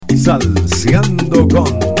Salseando con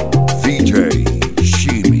DJ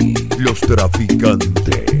Shimi,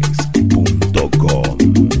 lostraficantes.com,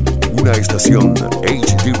 una estación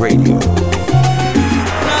HD Radio.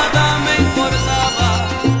 Nada me importaba,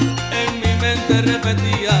 en mi mente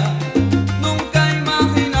repetía, nunca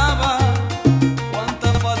imaginaba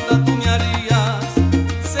cuánta falta tú me harías.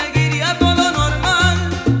 Seguiría todo normal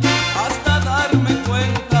hasta darme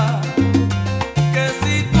cuenta que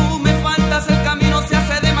si tú me faltas el camino se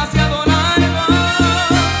hace demasiado largo.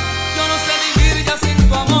 Yo no sé vivir ya sin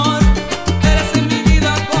tu amor, eres en mi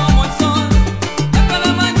vida como el sol. Ya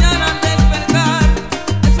cada mañana al despertar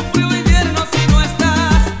es un frío invierno si no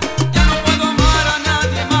estás. Ya no puedo amar a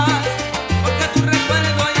nadie más, porque tu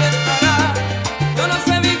recuerdo ahí estará. Yo no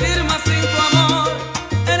sé vivir más sin tu amor,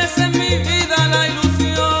 eres en mi vida la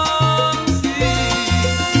ilusión, sí.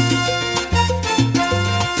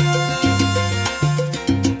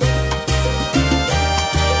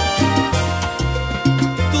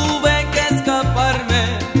 Tuve que escaparme,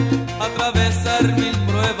 atravesar mil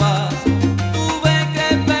pruebas. Tuve que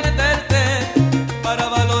perderte para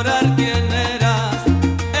valorar quién eras.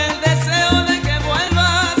 El deseo de que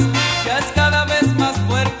vuelvas ya es cada vez más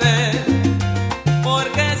fuerte,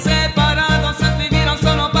 porque separados es vivir a un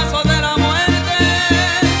solo paso de la muerte.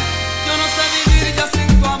 Yo no sé vivir ya sin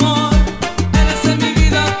tu amor, eres en mi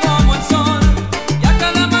vida como el sol. Ya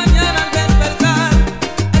cada mañana al despertar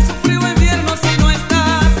es un frío invierno si no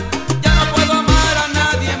estás. Ya no puedo amar a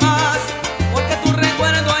nadie más, porque tu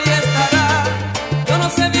recuerdo ahí estará. Yo no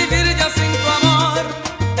sé vivir ya sin tu amor,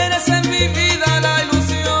 eres en mi vida la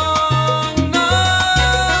ilusión. No,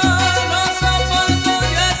 no soporto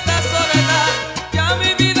ya esta soledad, ya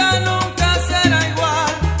mi vida nunca será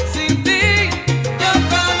igual. Sin ti ya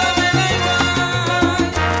nada me da igual.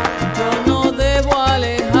 Yo no debo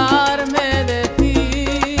alejarme de ti,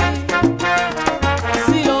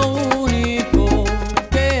 si lo único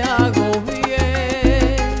que hago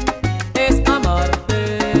bien es amarte.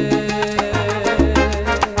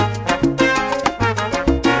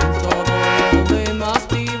 Todo lo demás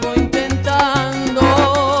vivo intentando,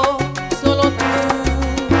 solo tú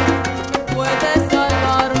puedes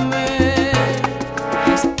salvarme.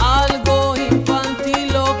 Es algo infantil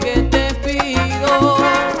lo que te pido,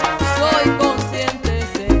 soy consciente,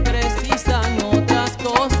 se precisan otras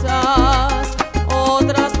cosas,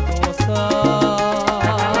 otras cosas.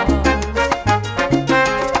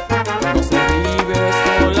 No se vive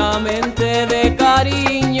solamente de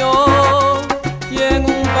cariño, y en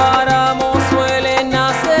un páramo suelen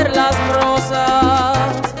nacer las rosas.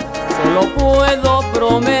 Solo puedo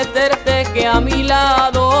prometerte que a mi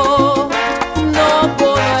lado no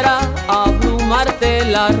podrá abrumarte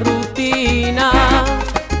la rutina.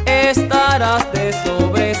 Estarás de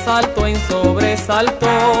sobresalto en sobresalto.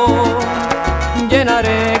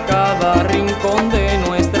 Llenaré cada rincón de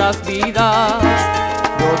nuestras vidas.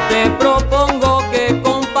 Yo te propongo que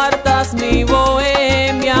compartas mi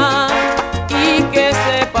bohemia y que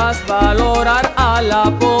sepas valorar a la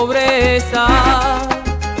pobreza.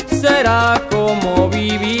 Será como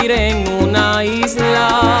vivir en una isla,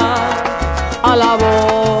 a la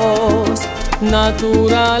voz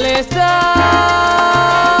naturaleza.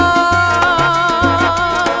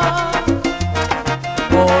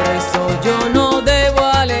 Por eso yo no debo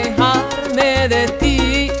alejarme de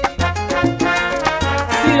ti,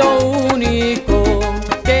 si lo único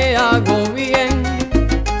que hago bien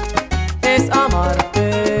es amarte.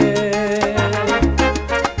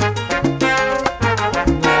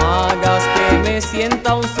 No hagas que me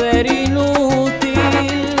sienta un ser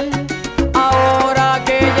inútil, ahora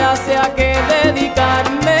que ya sé a qué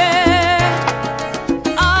dedicarme.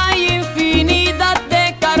 Hay infinidad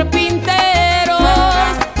de carpinteros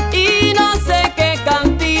y no sé qué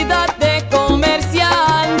cantidad de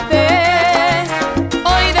comerciantes.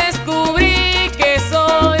 Hoy descubrí que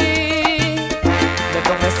soy de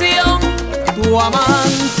profesión tu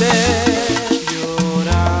amante.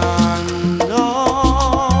 Llorando,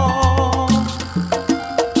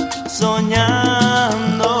 soñando.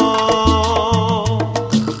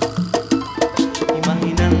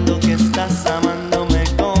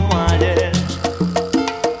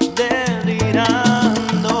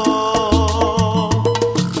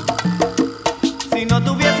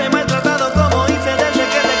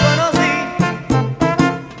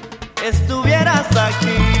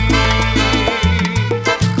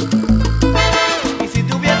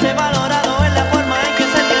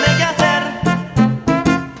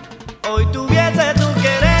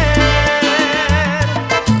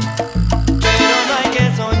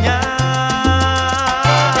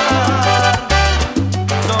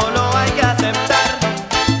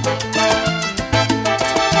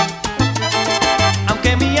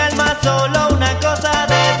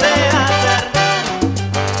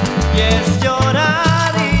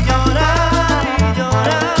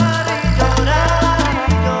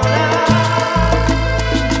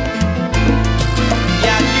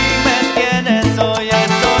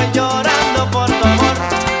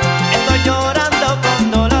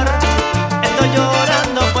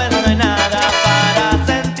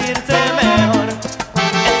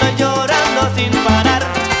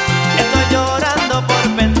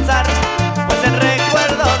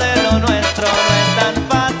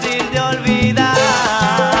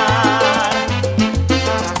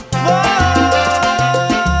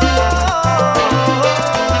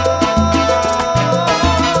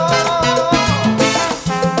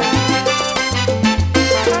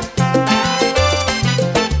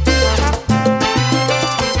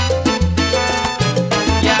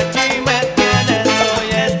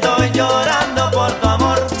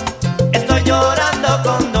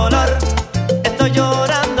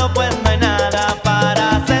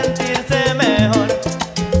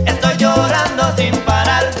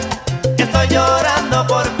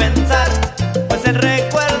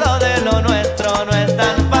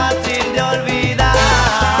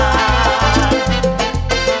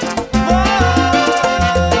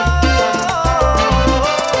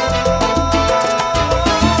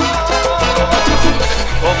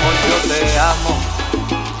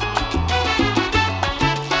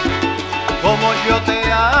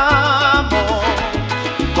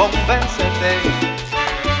 convéncete,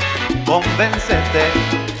 convéncete.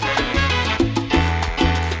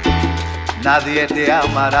 Nadie te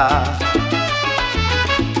amará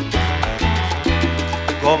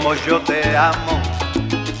como yo te amo,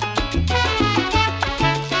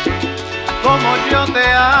 como yo te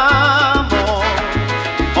amo.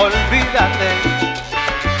 Olvídate,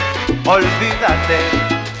 olvídate.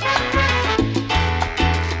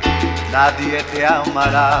 Nadie te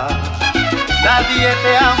amará, nadie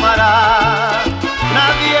te amará,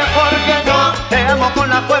 nadie, porque yo te amo con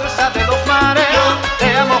la fuerza de los mares,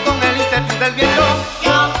 te amo con el ímpetu del viento,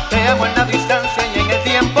 te amo en la distancia y en el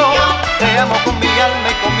tiempo, te amo con mi alma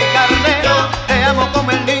y con mi carne, te amo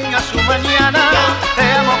como el niño a su mañana,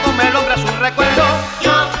 te amo como el hombre a su recuerdo,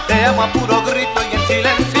 te amo a puro grito y en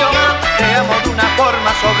silencio, te amo de una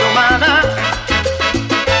forma sobrehumana.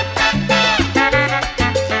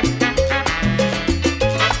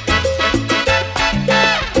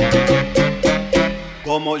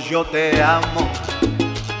 Como yo te amo,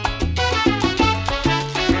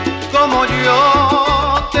 como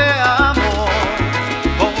yo te amo,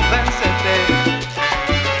 convéncete,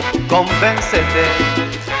 convéncete.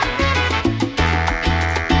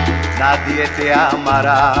 Nadie te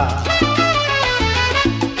amará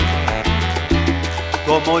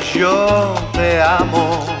como yo te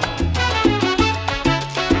amo,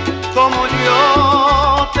 como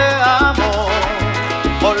yo te amo.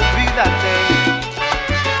 Olvídate,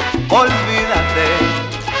 olvídate.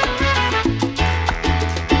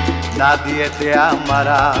 Nadie te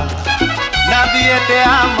amará, nadie te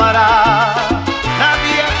amará,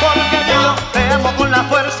 nadie, porque yo te amo con la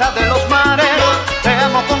fuerza de los mares, te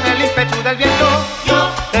amo con el ímpetu del viento,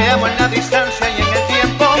 te amo en la distancia y en el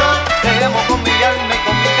tiempo, te amo con mi alma y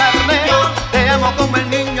con mi carne, te amo como el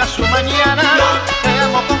niño a su mañana, te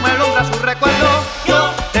amo como el hombre a su recuerdo,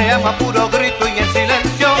 te amo a puro grito y en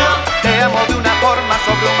silencio, te amo de una forma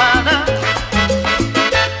sobrehumana.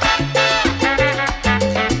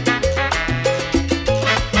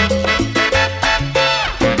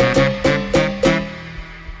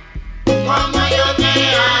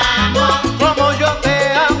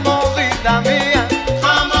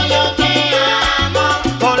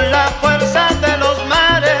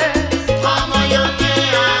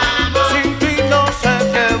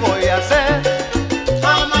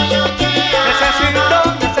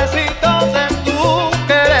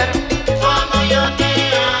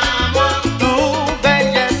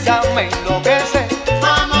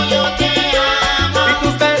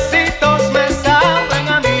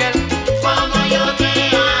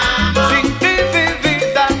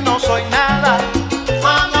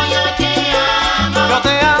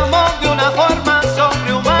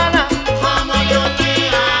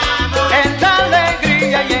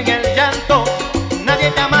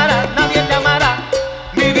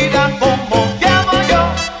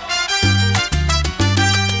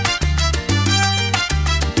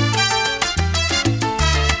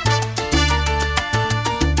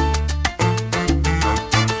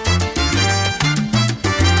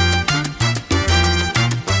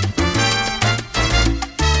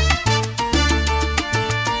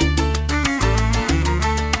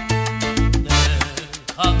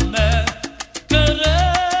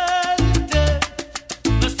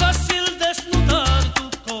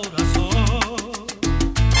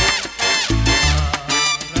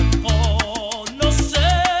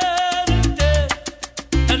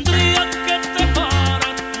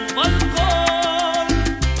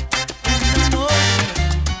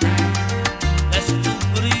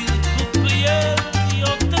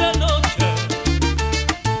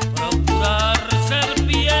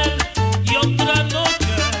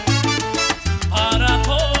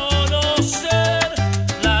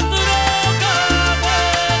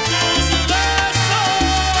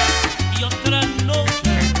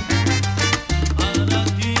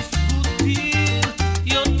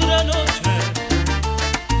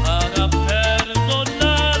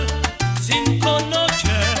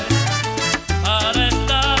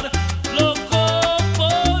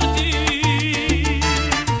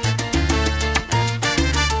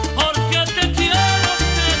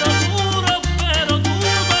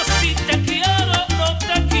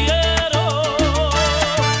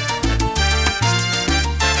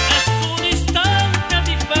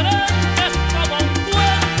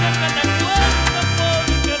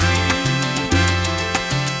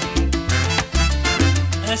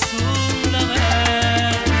 Es